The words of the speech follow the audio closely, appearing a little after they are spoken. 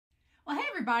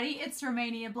everybody, it's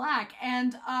Romania Black,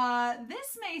 and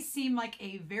this may seem like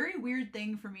a very weird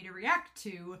thing for me to react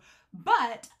to,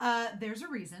 but there's a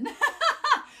reason.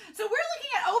 So we're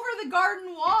looking at Over the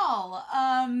Garden Wall.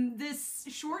 This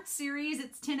short series,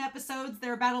 it's 10 episodes.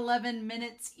 They're about 11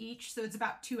 minutes each, so it's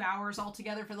about 2 hours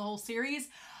altogether for the whole series.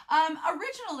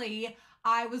 Originally,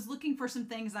 I was looking for some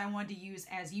things I wanted to use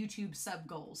as YouTube sub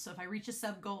goals. So if I reach a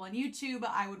sub goal on YouTube,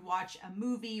 I would watch a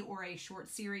movie or a short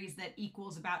series that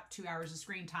equals about 2 hours of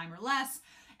screen time or less.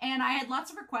 And I had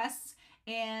lots of requests.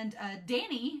 And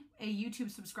Danny, a YouTube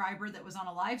subscriber that was on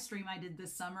a live stream I did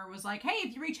this summer, was like, hey,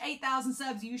 if you reach 8,000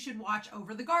 subs, you should watch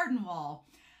Over the Garden Wall.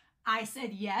 I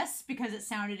said yes, because it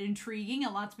sounded intriguing.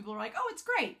 And lots of people were like, oh, it's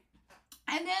great.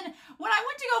 And then when I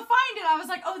went to go find it, I was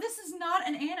like, oh, this is not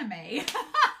an anime.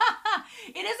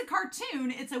 It is a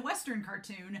cartoon. It's a Western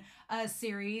cartoon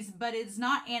series, but it's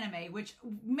not anime, which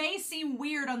may seem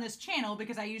weird on this channel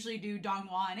because I usually do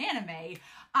donghua and anime.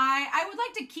 I would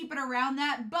like to keep it around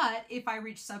that, but if I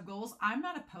reach sub goals, I'm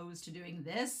not opposed to doing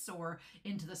this or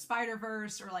Into the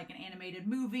Spider-Verse or like an animated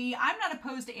movie. I'm not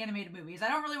opposed to animated movies. I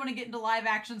don't really want to get into live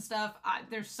action stuff.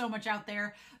 There's so much out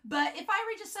there. But if I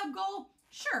reach a sub goal,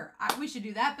 sure, we should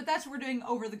do that, but that's what we're doing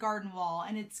Over the Garden Wall,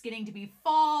 and it's getting to be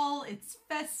fall, it's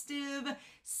festive,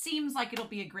 seems like it'll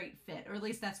be a great fit, or at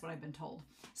least that's what I've been told.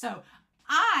 So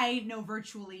I know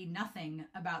virtually nothing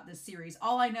about this series.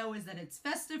 All I know is that it's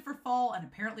festive for fall, and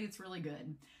apparently it's really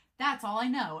good. That's all I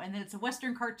know, and that it's a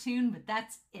Western cartoon, but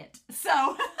that's it. So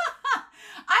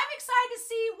I'm excited to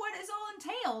see what is all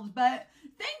entailed, but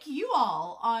thank you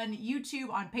all on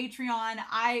YouTube, on Patreon.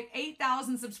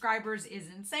 8,000 subscribers is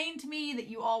insane to me that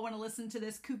you all want to listen to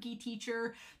this kooky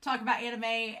teacher talk about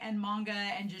anime and manga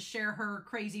and just share her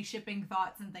crazy shipping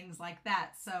thoughts and things like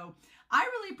that. So I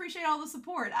really appreciate all the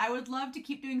support. I would love to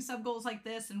keep doing sub goals like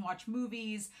this and watch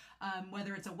movies,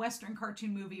 whether it's a Western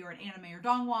cartoon movie or an anime or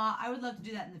donghua. I would love to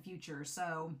do that in the future.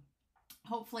 So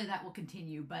hopefully that will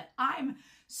continue, but I'm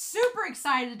super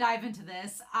excited to dive into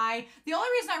this. The only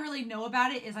reason I really know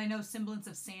about it is I know Semblance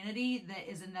of Sanity, that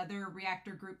is another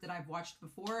reactor group that I've watched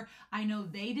before. I know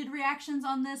they did reactions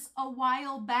on this a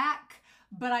while back,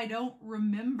 but I don't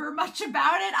remember much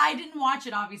about it. I didn't watch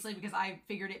it, obviously, because I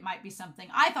figured it might be something.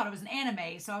 I thought it was an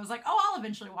anime, so I was like, oh, I'll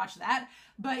eventually watch that.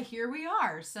 But here we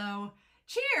are, so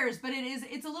cheers. But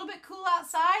it's a little bit cool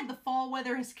outside. The fall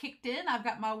weather has kicked in. I've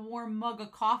got my warm mug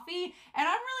of coffee, and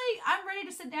I'm ready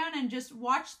to sit down and just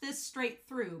watch this straight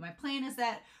through. My plan is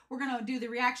that we're going to do the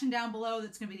reaction down below.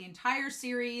 That's going to be the entire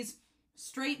series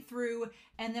straight through,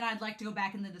 and then I'd like to go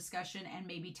back in the discussion and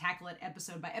maybe tackle it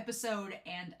episode by episode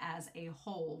and as a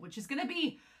whole, which is going to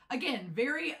be, again,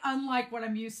 very unlike what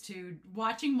I'm used to.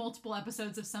 Watching multiple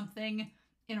episodes of something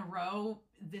in a row,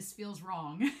 this feels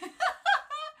wrong.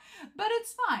 But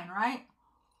it's fine, right?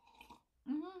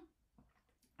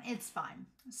 It's fine.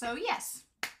 So yes,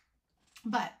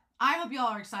 but I hope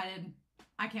y'all are excited.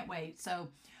 I can't wait. So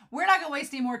we're not gonna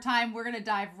waste any more time. We're gonna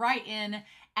dive right in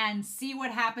and see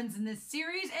what happens in this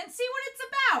series and see what it's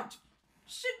about.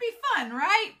 Should be fun,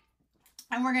 right?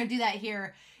 And we're gonna do that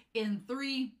here in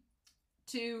 3,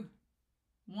 2,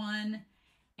 1,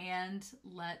 and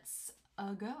let's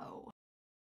go.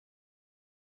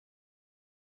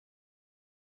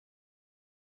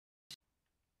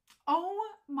 Oh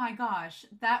my gosh,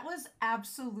 that was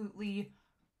absolutely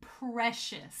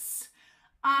precious.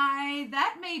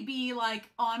 That may be like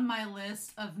on my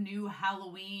list of new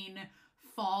Halloween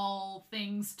fall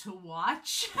things to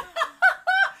watch. Because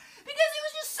it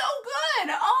was just so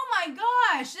good. Oh my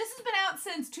gosh, this has been out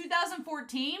since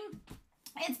 2014.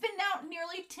 It's been out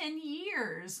nearly 10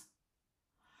 years.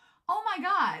 Oh my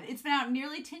God, it's been out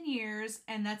nearly 10 years,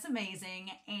 and that's amazing,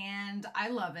 and I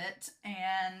love it,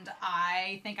 and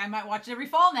I think I might watch it every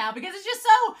fall now because it's just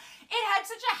so, it had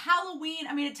such a Halloween,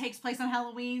 I mean, it takes place on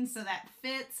Halloween, so that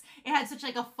fits. It had such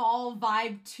like a fall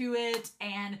vibe to it,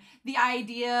 and the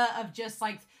idea of just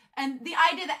like, and the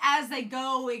idea that as they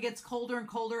go, it gets colder and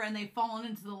colder, and they've fallen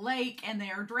into the lake, and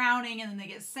they are drowning, and then they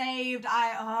get saved.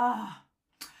 I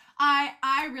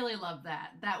really love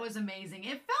that. That was amazing.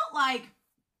 It felt like,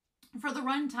 for the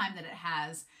runtime that it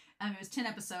has, it was 10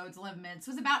 episodes, 11 minutes.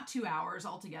 It was about 2 hours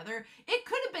altogether. It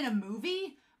could have been a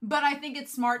movie, but I think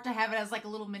it's smart to have it as like a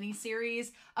little mini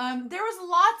series. There was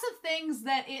lots of things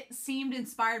that it seemed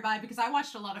inspired by because I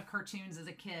watched a lot of cartoons as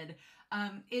a kid.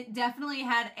 It definitely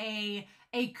had a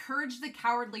Courage the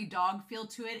Cowardly Dog feel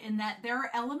to it, in that there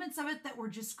are elements of it that were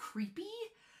just creepy,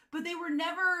 but they were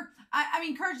never, I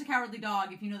mean, Courage the Cowardly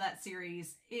Dog, if you know that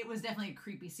series, it was definitely a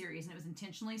creepy series, and it was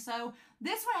intentionally so.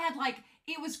 This one had like,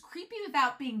 it was creepy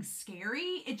without being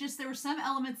scary. It just, there were some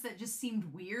elements that just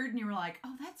seemed weird, and you were like,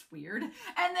 oh, that's weird. And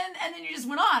then you just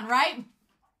went on, right?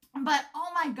 But oh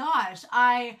my gosh,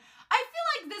 I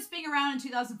feel like this being around in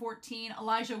 2014,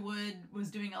 Elijah Wood was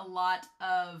doing a lot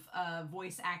of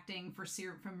voice acting for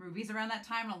movies around that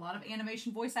time, and a lot of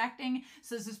animation voice acting.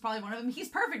 So this is probably one of them. He's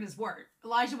perfect as Wirt.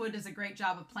 Elijah Wood does a great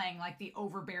job of playing like the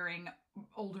overbearing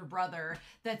older brother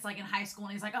that's like in high school,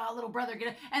 and he's like, oh, little brother, get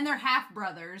it. And they're half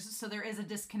brothers, so there is a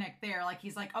disconnect there. Like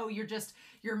he's like, oh,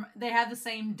 they have the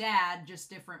same dad, just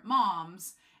different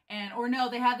moms. And or no,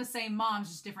 they have the same moms,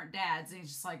 just different dads. And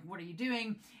he's just like, what are you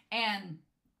doing? And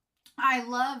I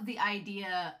love the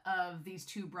idea of these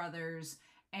two brothers,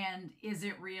 and is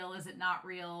it real? Is it not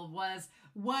real?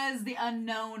 Was the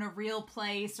unknown a real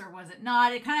place or was it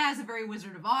not? It kind of has a very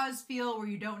Wizard of Oz feel where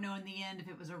you don't know in the end if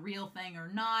it was a real thing or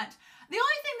not. The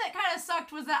only thing that kind of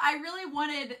sucked was that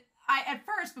at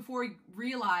first, before we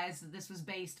realized that this was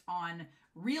based on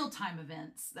real-time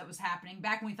events that was happening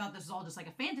back when we thought this was all just like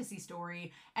a fantasy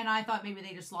story, and I thought maybe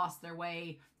they just lost their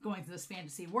way going through this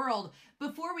fantasy world.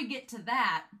 Before we get to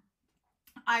that,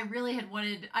 I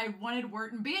wanted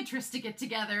Wirt and Beatrice to get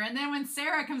together. And then when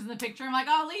Sarah comes in the picture, I'm like,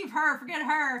 oh, leave her, forget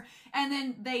her. And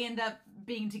then they end up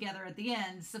being together at the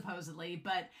end, supposedly.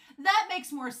 But that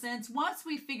makes more sense once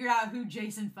we figured out who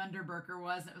Jason Funderburker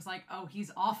was. And it was like, oh,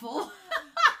 he's awful.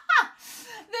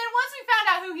 Then once we found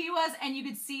out who he was, and you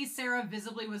could see Sarah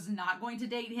visibly was not going to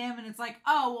date him, and it's like,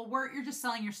 oh, well, Wirt, you're just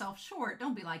selling yourself short.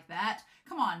 Don't be like that.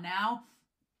 Come on now.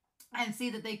 And see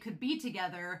that they could be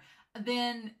together.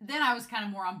 Then I was kind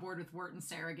of more on board with Wirt and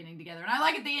Sarah getting together. And I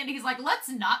like at the end, he's like, let's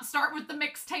not start with the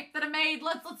mixtape that I made.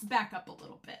 Let's back up a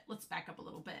little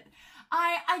bit.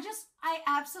 I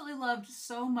absolutely loved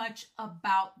so much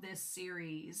about this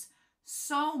series.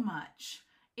 So much.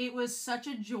 It was such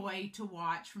a joy to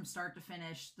watch from start to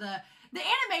finish. The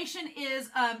animation is,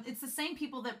 it's the same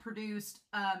people that produced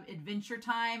Adventure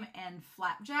Time and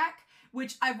Flapjack,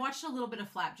 which I've watched a little bit of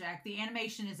Flapjack. The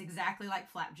animation is exactly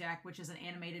like Flapjack, which is an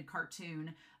animated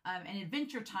cartoon. And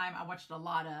Adventure Time I watched a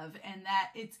lot of, and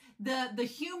that it's the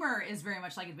humor is very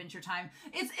much like Adventure Time.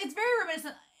 It's very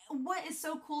reminiscent. What is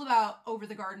so cool about Over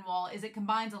the Garden Wall is it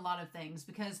combines a lot of things,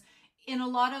 because in a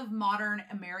lot of modern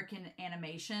American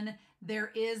animation,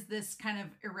 there is this kind of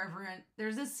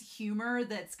there's this humor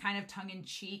that's kind of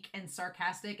tongue-in-cheek and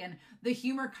sarcastic, and the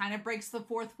humor kind of breaks the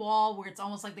fourth wall, where it's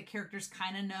almost like the characters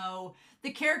kind of know,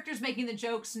 the characters making the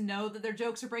jokes know that their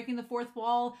jokes are breaking the fourth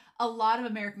wall. A lot of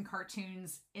American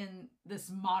cartoons in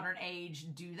this modern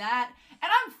age do that,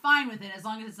 and I'm fine with it as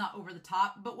long as it's not over the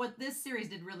top. But what this series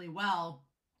did really well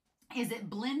is it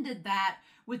blended that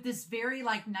with this very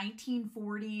like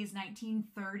 1940s,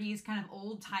 1930s kind of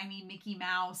old-timey Mickey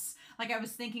Mouse. Like I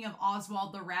was thinking of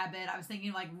Oswald the Rabbit. I was thinking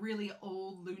of like really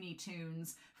old Looney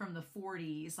Tunes from the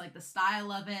 40s, like the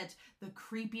style of it, the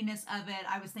creepiness of it.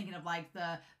 I was thinking of like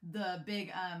the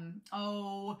big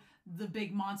the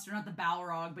big monster, not the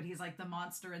Balrog, but he's like the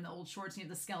monster in the old shorts, and you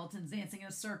have the skeletons dancing in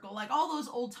a circle, like all those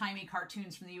old-timey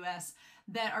cartoons from the US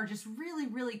that are just really,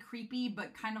 really creepy,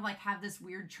 but kind of like have this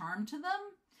weird charm to them.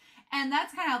 And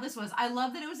that's kind of how this was. I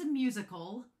love that it was a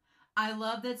musical. I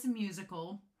love that it's a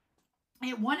musical.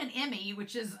 It won an Emmy,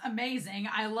 which is amazing.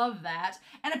 I love that.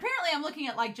 And apparently I'm looking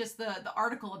at like just the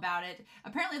article about it.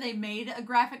 Apparently they made a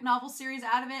graphic novel series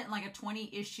out of it, and like a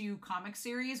 20-issue comic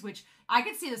series, which I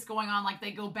could see this going on. Like they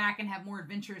go back and have more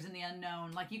adventures in the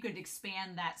unknown. Like you could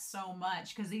expand that so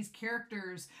much, because these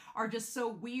characters are just so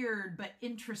weird but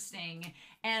interesting.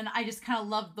 And I just kind of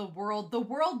love the world. The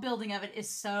world building of it is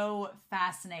so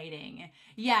fascinating.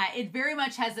 Yeah, it very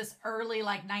much has this early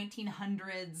like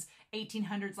 1900s,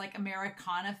 1800s like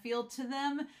Americana feel to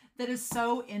them that is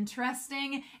so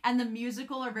interesting. And the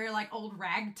musical are very like old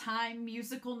ragtime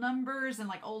musical numbers and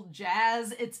like old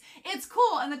jazz. It's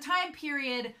cool. And the time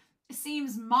period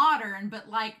seems modern, but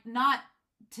like not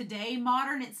today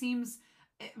modern. It seems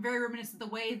very reminiscent. The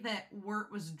way that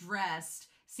Wirt was dressed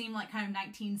seemed like kind of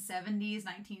 1970s,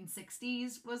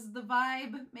 1960s was the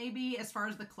vibe, maybe, as far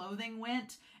as the clothing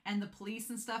went and the police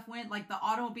and stuff went. Like the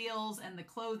automobiles and the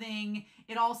clothing,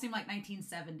 it all seemed like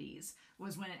 1970s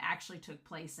was when it actually took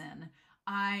place in.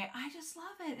 I just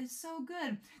love it. It's so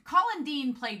good. Colin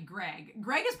Dean played Greg.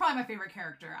 Greg is probably my favorite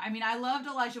character. I mean, I loved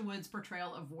Elijah Wood's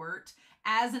portrayal of Wirt.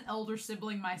 As an elder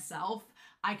sibling myself,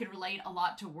 I could relate a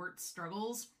lot to Wirt's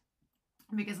struggles,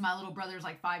 because my little brother's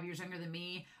like 5 years younger than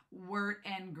me. Wirt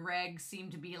and Greg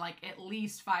seem to be like at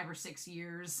least 5 or 6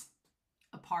 years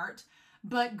apart.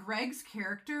 But Greg's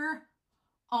character,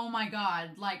 oh my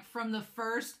God, like from the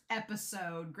first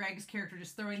episode, Greg's character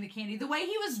just throwing the candy, the way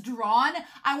he was drawn,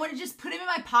 I want to just put him in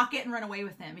my pocket and run away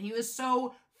with him. He was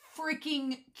so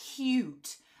freaking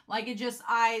cute. Like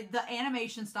the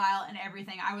animation style and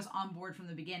everything, I was on board from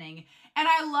the beginning. And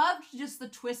I loved just the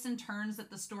twists and turns that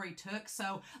the story took.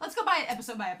 So let's go by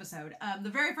episode. The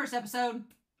very first episode,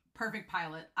 perfect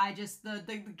pilot. I just,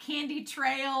 the candy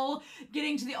trail,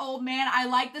 getting to the old man. I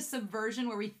like the subversion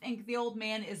where we think the old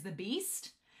man is the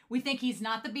beast. We think he's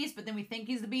not the beast, but then we think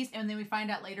he's the beast. And then we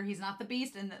find out later he's not the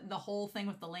beast. And the whole thing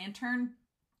with the lantern.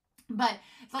 But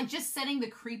it's like just setting the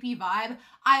creepy vibe.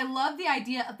 I love the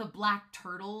idea of the black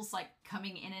turtles like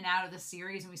coming in and out of the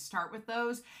series, and we start with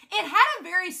those. It had a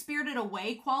very Spirited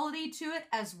Away quality to it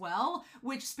as well,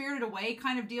 which Spirited Away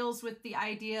kind of deals with the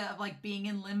idea of like being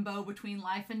in limbo between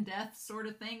life and death sort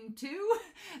of thing too.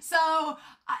 So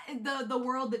the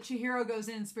world that Chihiro goes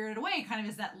in Spirited Away kind of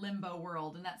is that limbo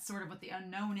world, and that's sort of what the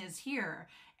unknown is here.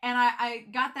 And I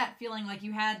got that feeling like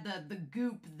you had the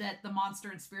goop that the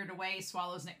monster in Spirited Away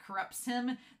swallows and it corrupts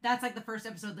him. That's like the first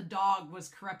episode. The dog was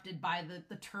corrupted by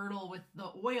the turtle with the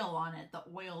oil on it. The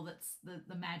oil that's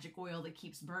the magic oil that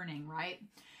keeps burning, right?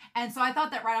 And so I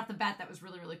thought that right off the bat, that was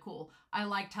really, really cool. I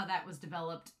liked how that was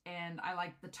developed, and I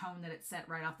liked the tone that it set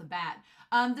right off the bat.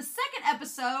 The second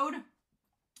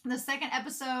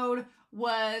episode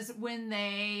was when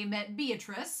they met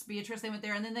Beatrice. They went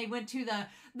there, and then they went to the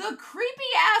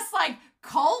creepy ass like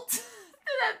cult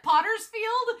at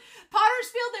Pottersfield.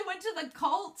 They went to the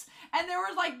cult, and there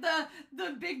was like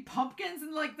the big pumpkins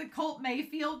and like the Cult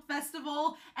Mayfield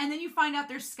festival, and then you find out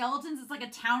there's skeletons. It's like a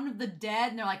town of the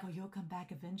dead, and they're like, "Oh, you'll come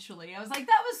back eventually." I was like,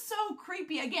 that was so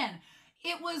creepy. Again,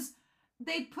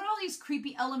 they put all these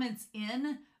creepy elements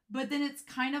in, but then it's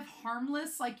kind of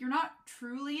harmless. Like, you're not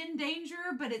truly in danger,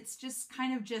 but it's just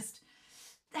kind of it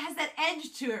has that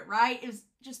edge to it, right? It was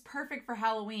just perfect for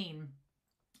Halloween.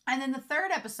 And then the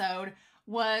third episode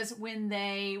was when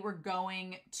they were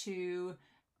going to,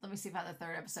 let me see if I have the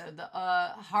third episode, the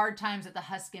Hard Times at the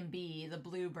Huskin Bee, the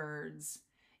Bluebirds.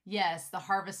 Yes, the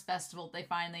Harvest Festival they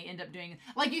end up doing.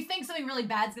 Like, you think something really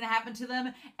bad's gonna happen to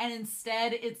them, and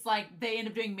instead it's like they end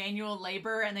up doing manual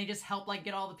labor, and they just help like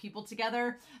get all the people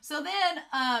together. So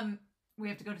then we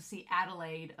have to go to see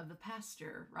Adelaide of the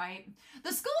pasture, right?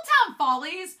 The Schooltown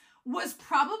Follies was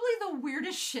probably the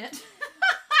weirdest shit.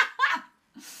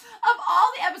 Of all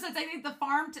the episodes, I think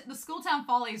the Schooltown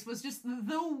Follies was just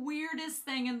the weirdest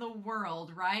thing in the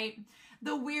world, right?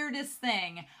 The weirdest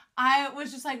thing. I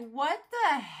was just like, what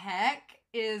the heck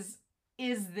is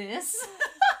this?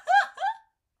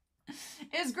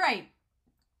 It was great.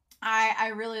 I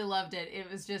really loved it.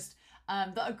 It was just,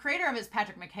 the creator of it is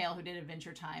Patrick McHale, who did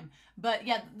Adventure Time. But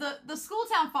yeah, the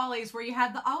Schooltown Follies, where you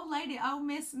had the old lady,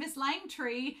 Miss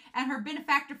Langtree, and her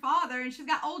benefactor father, and she's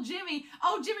got old Jimmy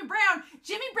Brown.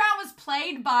 Jimmy Brown was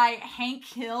played by Hank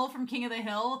Hill from King of the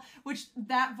Hill, which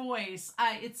that voice,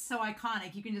 it's so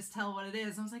iconic. You can just tell what it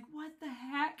is. I was like, what the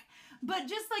heck? But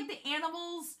just like the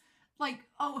animals, like,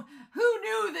 oh, who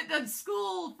knew that a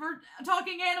school for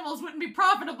talking animals wouldn't be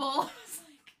profitable?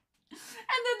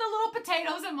 And then the little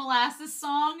potatoes and molasses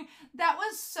song, that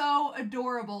was so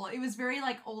adorable. It was very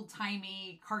like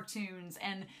old-timey cartoons,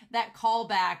 and that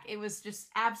callback, it was just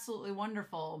absolutely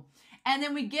wonderful. And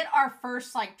then we get our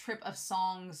first like trip of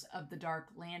songs of the Dark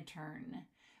Lantern.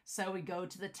 So we go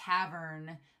to the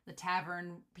tavern. The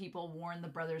tavern people warn the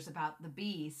brothers about the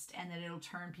beast, and that it'll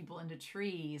turn people into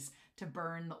trees to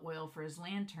burn the oil for his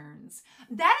lanterns.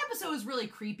 That episode was really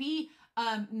creepy.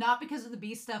 Not because of the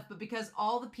beast stuff, but because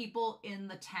all the people in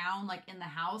the town, like in the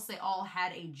house, they all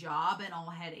had a job and all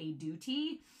had a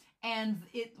duty. And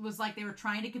it was like they were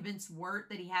trying to convince Wirt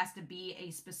that he has to be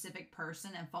a specific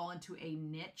person and fall into a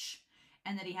niche,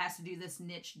 and that he has to do this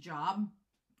niche job.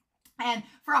 And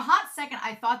for a hot second,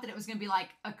 I thought that it was going to be like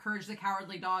a Courage the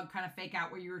Cowardly Dog kind of fake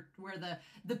out, where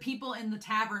the people in the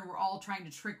tavern were all trying to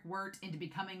trick Wirt into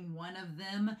becoming one of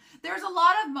them. There's a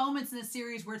lot of moments in the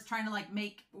series where it's trying to like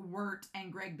make Wirt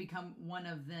and Greg become one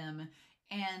of them,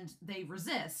 and they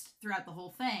resist throughout the whole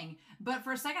thing. But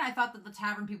for a second, I thought that the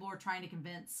tavern people were trying to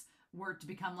convince Wirt to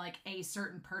become like a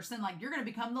certain person, like, you're going to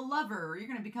become the lover, or you're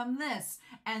going to become this.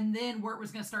 And then Wirt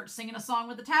was going to start singing a song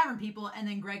with the tavern people, and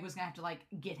then Greg was going to have to like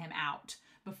get him out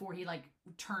before he like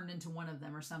turned into one of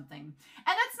them or something. And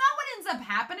that's not what ends up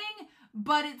happening,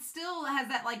 but it still has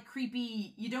that like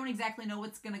creepy, you don't exactly know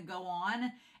what's going to go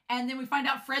on. And then we find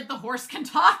out Fred the horse can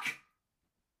talk.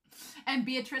 And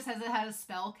Beatrice has had a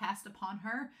spell cast upon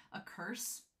her, a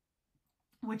curse,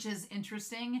 which is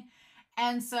interesting.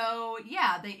 And so,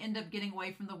 yeah, they end up getting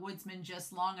away from the woodsman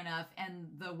just long enough, and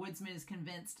the woodsman is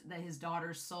convinced that his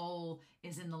daughter's soul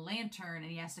is in the lantern, and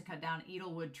he has to cut down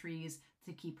Edelwood trees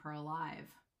to keep her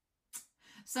alive.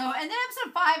 So, and then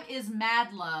episode 5 is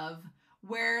Mad Love,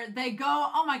 where they go,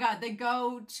 oh my God, they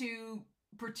go to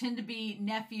pretend to be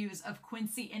nephews of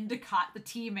Quincy Endicott, the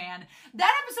tea man.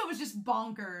 That episode was just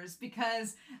bonkers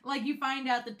because, like, you find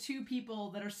out the two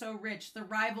people that are so rich, the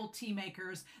rival tea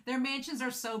makers, their mansions are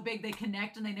so big they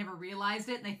connect and they never realized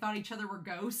it and they thought each other were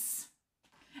ghosts.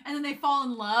 And then they fall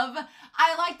in love.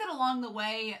 I like that along the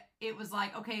way, it was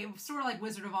like, okay, it was sort of like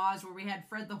Wizard of Oz where we had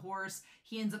Fred the horse.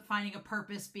 He ends up finding a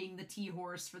purpose being the tea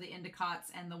horse for the Endicotts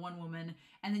and the one woman.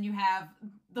 And then you have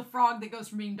the frog that goes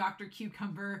from being Dr.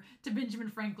 Cucumber to Benjamin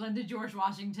Franklin to George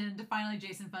Washington to finally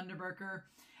Jason Funderburker.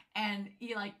 And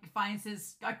he like finds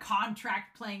a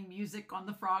contract playing music on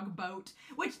the frog boat,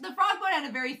 which the frog boat had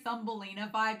a very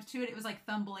Thumbelina vibe to it. It was like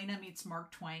Thumbelina meets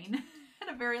Mark Twain.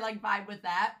 Had a very like vibe with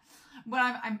that. But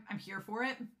I'm here for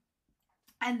it.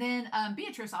 And then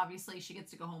Beatrice, obviously, she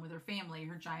gets to go home with her family,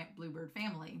 her giant bluebird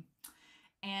family.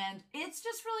 And it's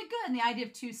just really good. And the idea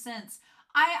of 2 cents.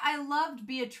 I loved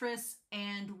Beatrice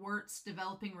and Wirt's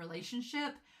developing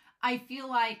relationship. I feel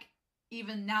like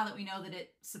even now that we know that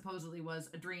it supposedly was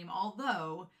a dream,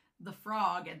 although the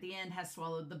frog at the end has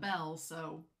swallowed the bell,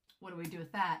 so what do we do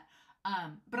with that?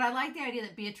 But I like the idea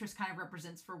that Beatrice kind of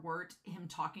represents for Wirt him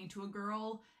talking to a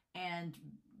girl and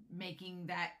making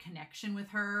that connection with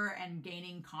her and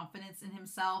gaining confidence in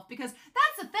himself, because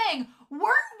that's the thing. Wirt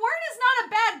is not a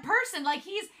bad person. Like,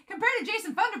 he's, compared to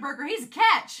Jason Funderburker, he's a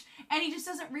catch, and he just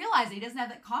doesn't realize it. He doesn't have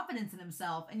that confidence in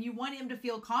himself, and you want him to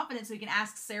feel confident so he can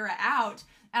ask Sarah out.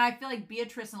 And I feel like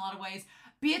Beatrice, in a lot of ways,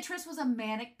 Beatrice was a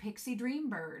manic pixie dream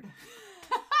bird.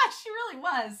 She really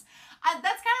was. That's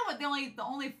kind of what the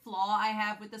only flaw I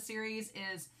have with the series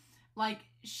is, like,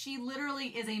 she literally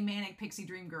is a manic pixie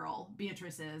dream girl.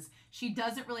 Beatrice is. She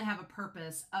doesn't really have a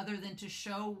purpose other than to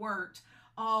show Wirt,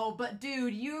 oh, but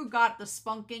dude, you got the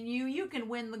spunk in you. You can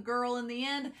win the girl in the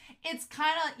end. It's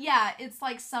kind of, yeah, it's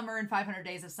like Summer in 500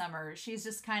 Days of Summer. She's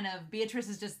just kind of, Beatrice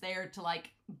is just there to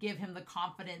like give him the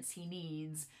confidence he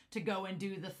needs to go and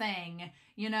do the thing,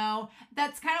 you know?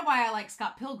 That's kind of why I like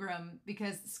Scott Pilgrim,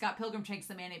 because Scott Pilgrim takes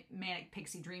the manic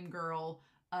pixie dream girl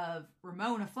of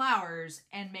Ramona Flowers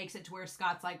and makes it to where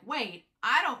Scott's like, wait,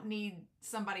 I don't need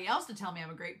somebody else to tell me I'm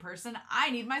a great person. I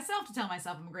need myself to tell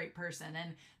myself I'm a great person,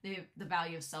 and the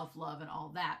value of self-love and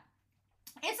all that.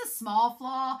 It's a small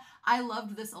flaw. I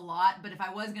loved this a lot, but if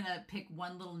I was going to pick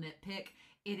one little nitpick,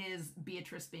 it is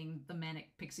Beatrice being the manic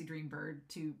pixie dream bird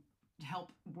to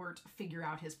help Wirt figure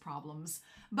out his problems.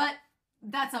 But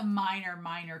that's a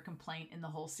minor complaint in the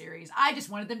whole series. I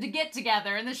just wanted them to get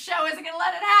together, and the show isn't going to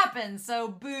let it happen, so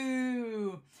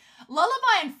boo.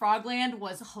 Lullaby in Frogland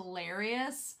was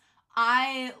hilarious.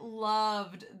 I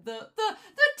loved the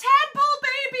tadpole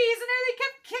babies, and they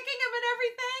kept kicking them and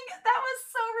everything. That was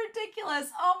so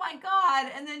ridiculous. Oh my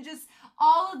god. And then just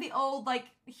all of the old like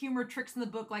humor tricks in the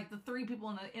book, like the 3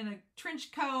 people in a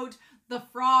trench coat, the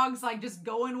frogs like just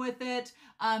going with it.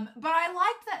 But I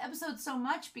liked that episode so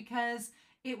much because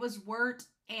it was Wirt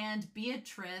and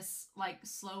Beatrice like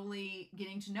slowly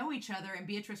getting to know each other, and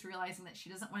Beatrice realizing that she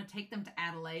doesn't want to take them to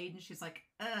Adelaide, and she's like,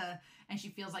 and she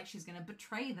feels like she's going to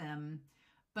betray them.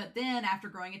 But then after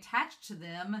growing attached to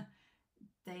them,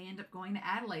 they end up going to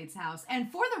Adelaide's house.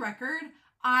 And for the record,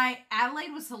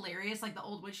 Adelaide was hilarious. Like the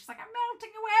old witch, she's like, I'm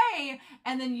melting away,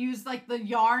 and then used like the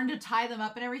yarn to tie them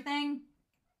up and everything.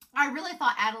 I really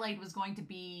thought Adelaide was going to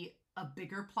be a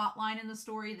bigger plot line in the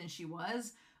story than she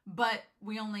was, but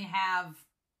we only have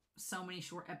so many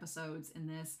short episodes in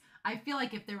this. I feel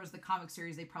like if there was the comic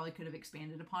series, they probably could have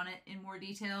expanded upon it in more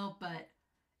detail, but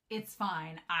it's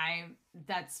fine.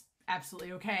 That's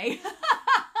absolutely okay.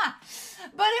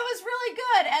 But it was really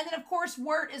good. And then, of course,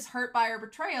 Wirt is hurt by her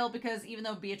betrayal because even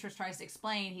though Beatrice tries to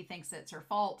explain, he thinks that it's her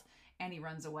fault and he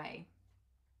runs away.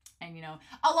 And, you know,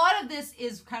 a lot of this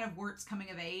is kind of Wirt's coming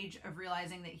of age of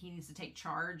realizing that he needs to take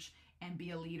charge and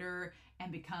be a leader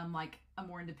and become like a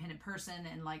more independent person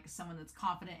and like someone that's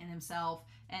confident in himself.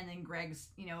 And then Greg's,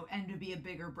 you know, and to be a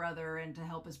bigger brother and to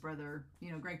help his brother,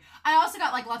 you know, Greg. I also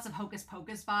got like lots of Hocus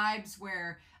Pocus vibes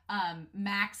where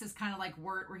Max is kind of like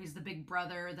Wirt, where he's the big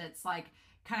brother that's like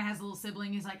kind of has a little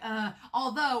sibling. He's like,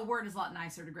 although Wirt is a lot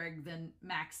nicer to Greg than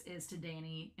Max is to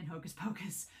Danny in Hocus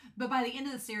Pocus. But by the end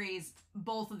of the series,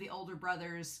 both of the older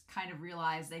brothers kind of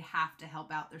realize they have to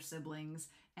help out their siblings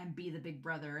and be the big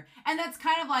brother. And that's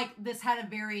kind of like, this had a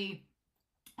very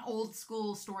old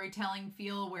school storytelling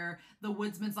feel where the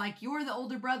woodsman's like, you're the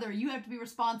older brother, you have to be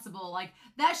responsible. Like,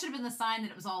 that should have been the sign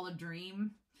that it was all a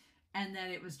dream and that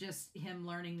it was just him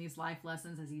learning these life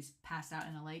lessons as he's passed out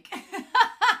in a lake.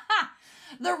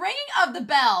 The ringing of the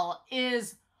bell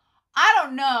is, I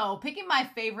don't know, picking my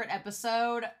favorite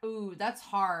episode. Ooh, that's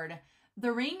hard.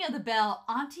 The ringing of the bell,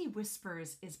 Auntie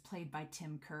Whispers, is played by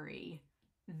Tim Curry.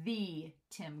 The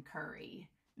Tim Curry.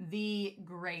 the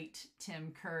great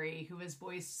Tim Curry, who has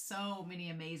voiced so many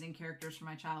amazing characters from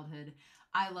my childhood.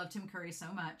 I love Tim Curry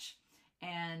so much.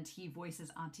 And he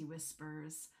voices Auntie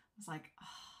Whispers. I was like, oh.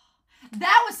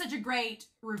 That was such a great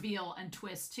reveal and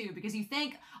twist too, because you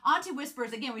think Auntie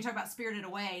Whispers, again, we talk about Spirited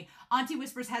Away. Auntie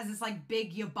Whispers has this like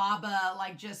big Yababa,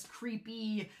 like just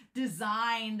creepy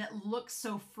design that looks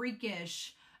so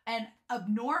freakish and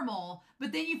abnormal.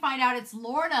 But then you find out it's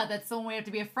Lorna that's the one we have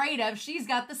to be afraid of. She's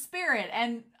got the spirit,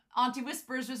 and Auntie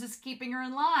Whispers was just keeping her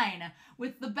in line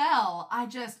with the bell.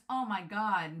 Oh my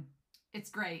God,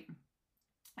 it's great.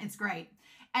 It's great.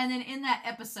 And then in that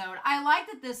episode, I like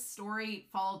that this story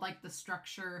followed like the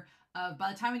structure of,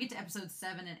 by the time we get to episode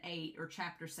 7 and 8, or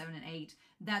chapter 7 and 8,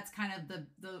 that's kind of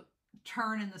the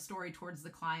turn in the story towards the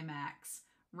climax,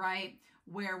 right?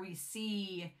 Where we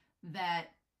see that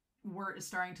Wirt is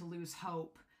starting to lose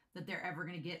hope that they're ever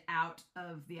going to get out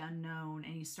of the unknown,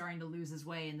 and he's starting to lose his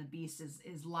way, and the beast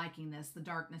is liking this. The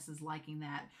darkness is liking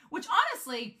that. Which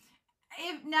honestly,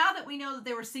 now that we know that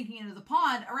they were sinking into the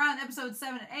pond, around episode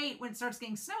 7 and 8, when it starts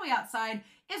getting snowy outside,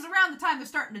 is around the time they're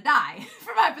starting to die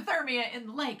from hypothermia in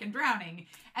the lake and drowning.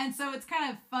 And so it's kind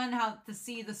of fun how to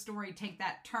see the story take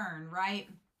that turn, right?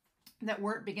 That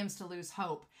Wirt begins to lose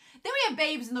hope. Then we have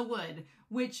Babes in the Wood,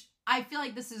 which I feel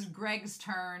like this is Greg's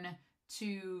turn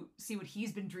to see what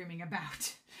he's been dreaming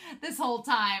about this whole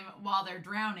time while they're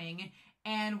drowning.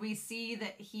 And we see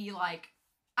that he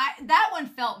that one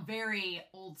felt very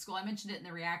old school. I mentioned it in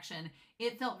the reaction.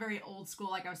 It felt very old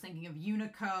school. Like I was thinking of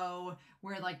Unico,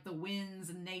 where like the winds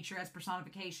and nature as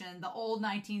personification. The old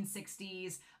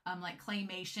 1960s, like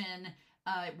claymation,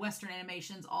 Western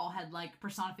animations all had like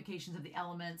personifications of the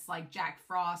elements, like Jack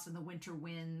Frost and the winter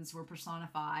winds were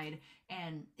personified,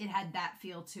 and it had that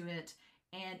feel to it.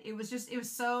 And it was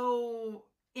so,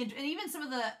 and even some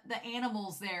of the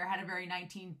animals there had a very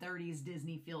 1930s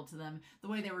Disney feel to them, the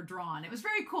way they were drawn. It was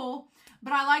very cool,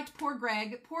 but I liked poor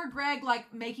Greg,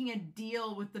 like making a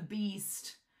deal with the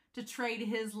beast to trade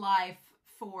his life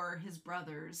for his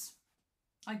brothers.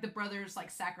 Like the brothers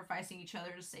like sacrificing each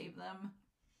other to save them.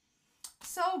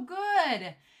 So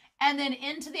good. And then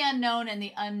Into the Unknown and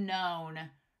the Unknown.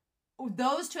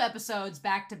 Those two episodes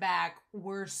back to back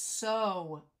were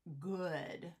so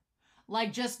good.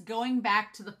 Like just going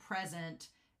back to the present,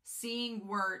 seeing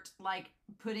Wirt like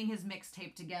putting his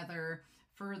mixtape together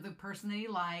for the person that he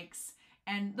likes.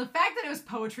 And the fact that it was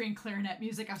poetry and clarinet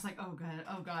music, I was like,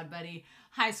 oh God, buddy.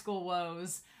 High school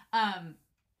woes.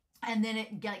 And then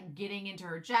it getting into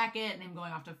her jacket and him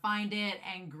going off to find it,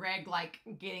 and Greg like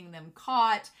getting them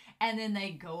caught, and then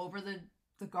they go over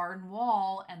the garden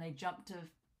wall and they jump to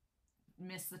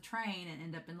miss the train and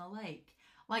end up in the lake.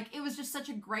 Like it was just such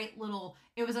a great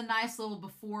it was a nice little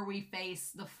before we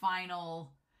face the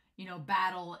final,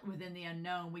 battle within the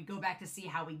unknown. We go back to see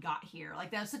how we got here.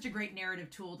 Like that was such a great narrative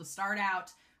tool to start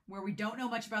out where we don't know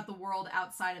much about the world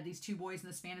outside of these two boys in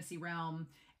this fantasy realm.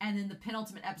 And then the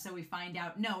penultimate episode, we find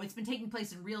out, no, it's been taking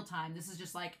place in real time. This is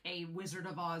just like a Wizard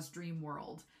of Oz dream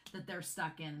world that they're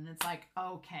stuck in. And it's like,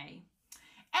 okay.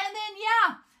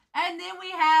 And then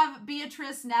we have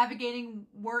Beatrice navigating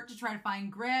Wirt to try to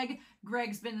find Greg.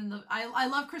 Greg's been I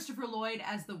love Christopher Lloyd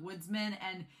as the woodsman,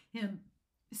 and him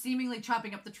seemingly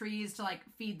chopping up the trees to like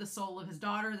feed the soul of his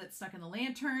daughter that's stuck in the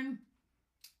lantern,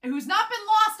 who's not been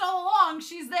lost all along.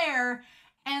 She's there.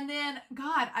 And then,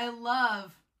 God, I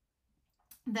love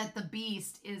that the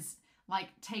beast is like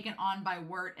taken on by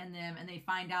Wirt and them, and they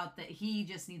find out that he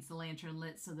just needs the lantern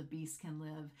lit so the beast can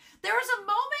live. There was a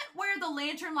moment where the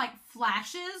lantern like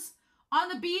flashes on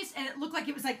the beast and it looked like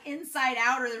it was like inside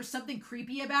out, or there was something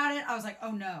creepy about it. I was like,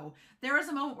 oh no. There was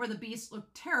a moment where the beast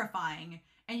looked terrifying,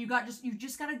 and you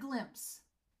just got a glimpse,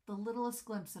 the littlest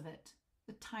glimpse of it,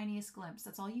 the tiniest glimpse.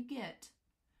 That's all you get.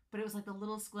 But it was like the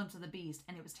littlest glimpse of the beast,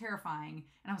 and it was terrifying.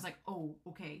 And I was like, oh,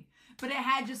 okay. But it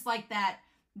had just like that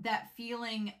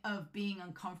feeling of being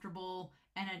uncomfortable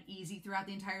and uneasy throughout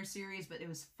the entire series, but it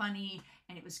was funny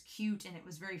and it was cute and it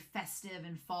was very festive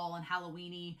and fall and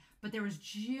Halloweeny, but there was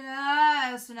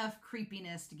just enough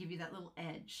creepiness to give you that little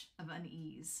edge of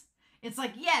unease. It's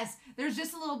like, yes, there's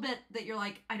just a little bit that you're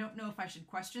like, I don't know if I should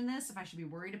question this, if I should be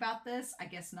worried about this. I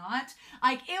guess not.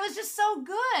 Like, it was just so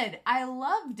good. I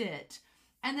loved it.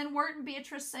 And then Wirt and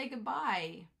Beatrice say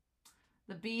goodbye.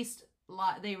 The beast,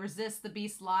 they resist, the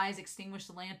beast lies, extinguish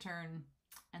the lantern,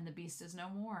 and the beast is no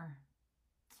more.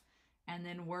 And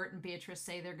then Wirt and Beatrice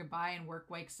say their goodbye, and Wirt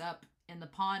wakes up in the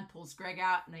pond, pulls Greg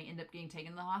out, and they end up getting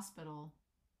taken to the hospital.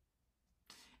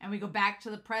 And we go back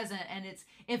to the present, and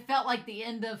it felt like the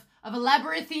end of a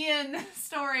labyrinthian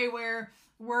story where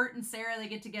Wirt and Sarah, they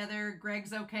get together,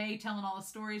 Greg's okay, telling all the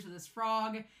stories with his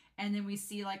frog, and then we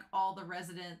see like all the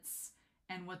residents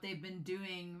and what they've been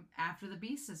doing after the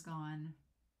beast is gone.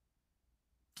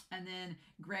 And then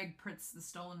Greg puts the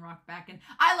stolen rock back in.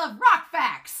 I love rock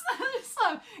facts.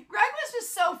 Greg was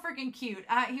just so freaking cute.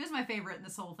 He was my favorite in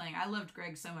this whole thing. I loved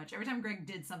Greg so much. Every time Greg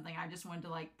did something, I just wanted to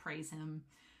like praise him.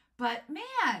 But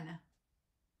man,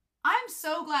 I'm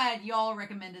so glad y'all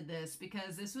recommended this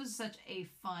because this was such a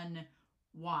fun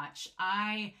watch.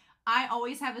 I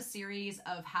always have a series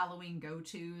of Halloween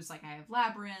go-tos. Like I have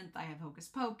Labyrinth, I have Hocus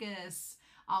Pocus,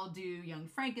 I'll do Young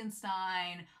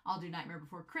Frankenstein, I'll do Nightmare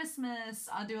Before Christmas.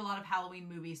 I'll do a lot of Halloween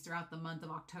movies throughout the month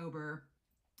of October.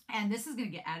 And this is going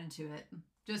to get added to it.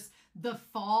 Just the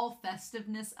fall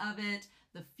festiveness of it,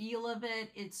 the feel of it.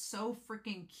 It's so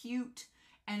freaking cute.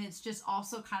 And it's just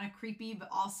also kind of creepy, but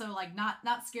also like not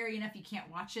scary enough you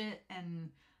can't watch it.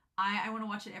 And I want to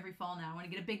watch it every fall now. I want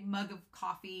to get a big mug of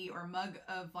coffee or a mug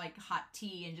of like hot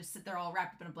tea and just sit there all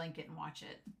wrapped up in a blanket and watch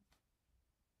it.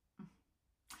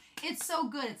 It's so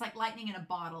good. It's like lightning in a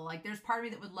bottle. Like there's part of me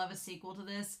that would love a sequel to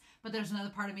this, but there's another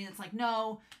part of me that's like,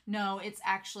 no, it's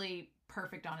actually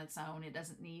perfect on its own. It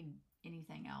doesn't need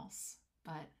anything else.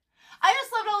 But I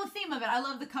just loved all the theme of it. I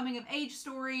love the coming of age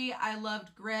story. I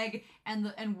loved Greg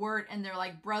and Wirt and their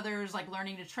like brothers, like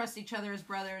learning to trust each other as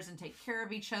brothers and take care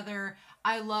of each other.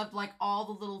 I loved like all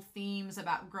the little themes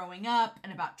about growing up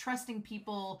and about trusting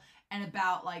people and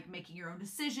about like making your own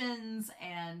decisions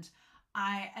and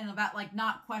about like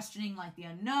not questioning like the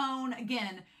unknown.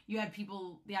 Again, you had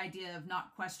people, the idea of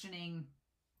not questioning.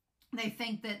 They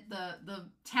think that the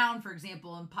town, for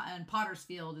example, in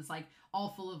Pottersfield is like all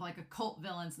full of like occult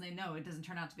villains, and they know it doesn't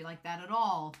turn out to be like that at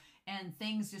all. And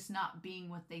things just not being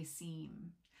what they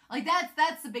seem. Like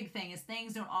that's the big thing is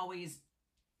things they're not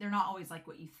always like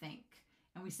what you think.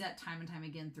 And we see that time and time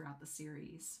again throughout the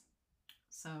series.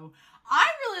 So I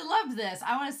really loved this.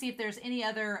 I want to see if there's any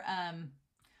other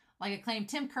like acclaimed.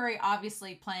 Tim Curry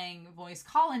obviously playing voice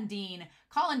Colin Dean.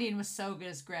 Colin Dean was so good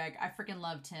as Greg. I freaking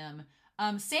loved him.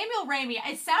 Samuel Raimi,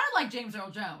 it sounded like James Earl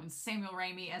Jones. Samuel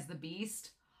Raimi as the Beast.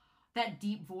 That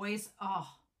deep voice. Oh,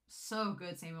 so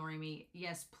good, Samuel Raimi.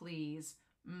 Yes, please.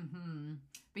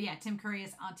 But yeah, Tim Curry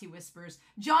as Auntie Whispers.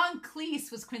 John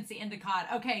Cleese was Quincy Endicott.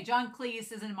 Okay, John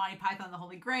Cleese is in Monty Python and the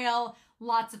Holy Grail.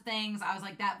 Lots of things. I was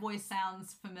like, that voice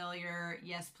sounds familiar.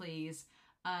 Yes, please.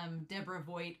 Deborah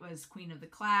Voigt was Queen of the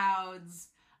Clouds.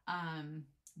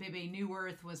 Bebe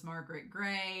Neuwirth was Margaret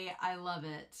Gray. I love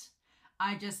it.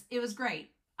 It was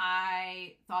great.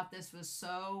 I thought this was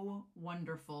so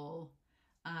wonderful.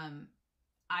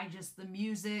 The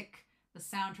music, the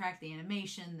soundtrack, the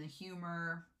animation, the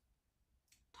humor,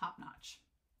 top notch.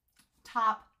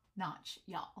 Top notch,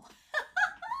 y'all.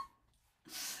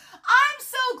 I'm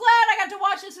so glad I got to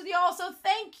watch this with y'all. So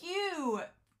thank you,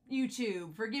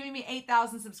 YouTube, for giving me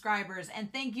 8,000 subscribers.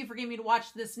 And thank you for giving me to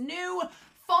watch this new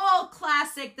fall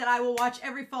classic that I will watch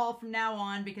every fall from now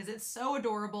on because it's so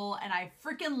adorable and I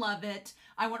freaking love it.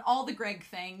 I want all the Greg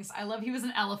things. I love he was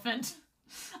an elephant.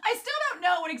 I still don't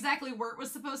know what exactly Wirt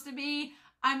was supposed to be.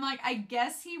 I'm like, I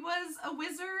guess he was a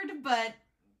wizard, but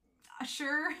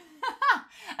sure.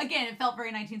 Again, it felt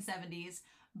very 1970s,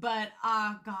 but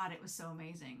God, it was so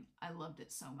amazing. I loved it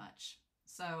so much.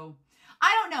 So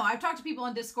I don't know. I've talked to people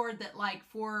on Discord that like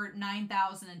for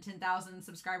 9,000 and 10,000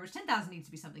 subscribers, 10,000 needs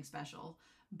to be something special.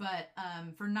 But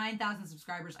for 9,000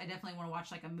 subscribers, I definitely want to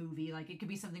watch like a movie. Like it could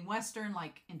be something Western,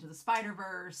 like Into the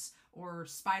Spider-Verse or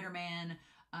Spider-Man.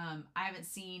 I haven't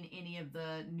seen any of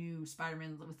the new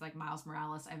Spider-Man with like Miles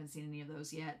Morales. I haven't seen any of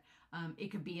those yet. It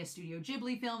could be a Studio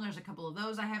Ghibli film. There's a couple of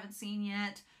those I haven't seen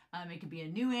yet. It could be a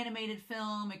new animated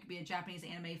film. It could be a Japanese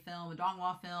anime film, a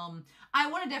Donghua film. I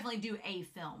want to definitely do a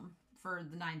film for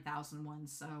the 9,000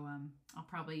 ones. So I'll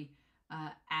probably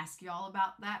ask y'all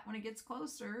about that when it gets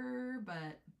closer.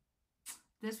 But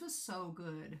this was so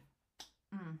good.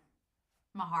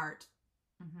 My heart.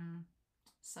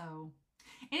 So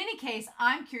in any case,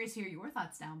 I'm curious to hear your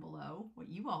thoughts down below, what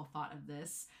you all thought of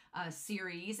this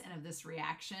series and of this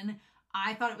reaction.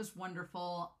 I thought it was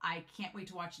wonderful. I can't wait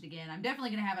to watch it again. I'm definitely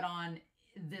going to have it on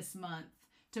this month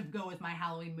to go with my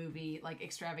Halloween movie, like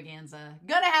extravaganza.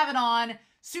 Gonna have it on.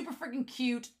 Super freaking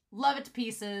cute. Love it to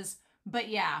pieces. But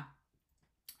yeah,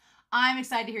 I'm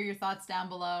excited to hear your thoughts down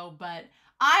below. But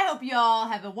I hope y'all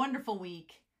have a wonderful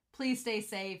week. Please stay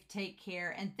safe. Take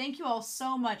care. And thank you all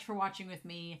so much for watching with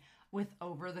me with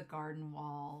Over the Garden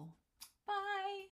Wall.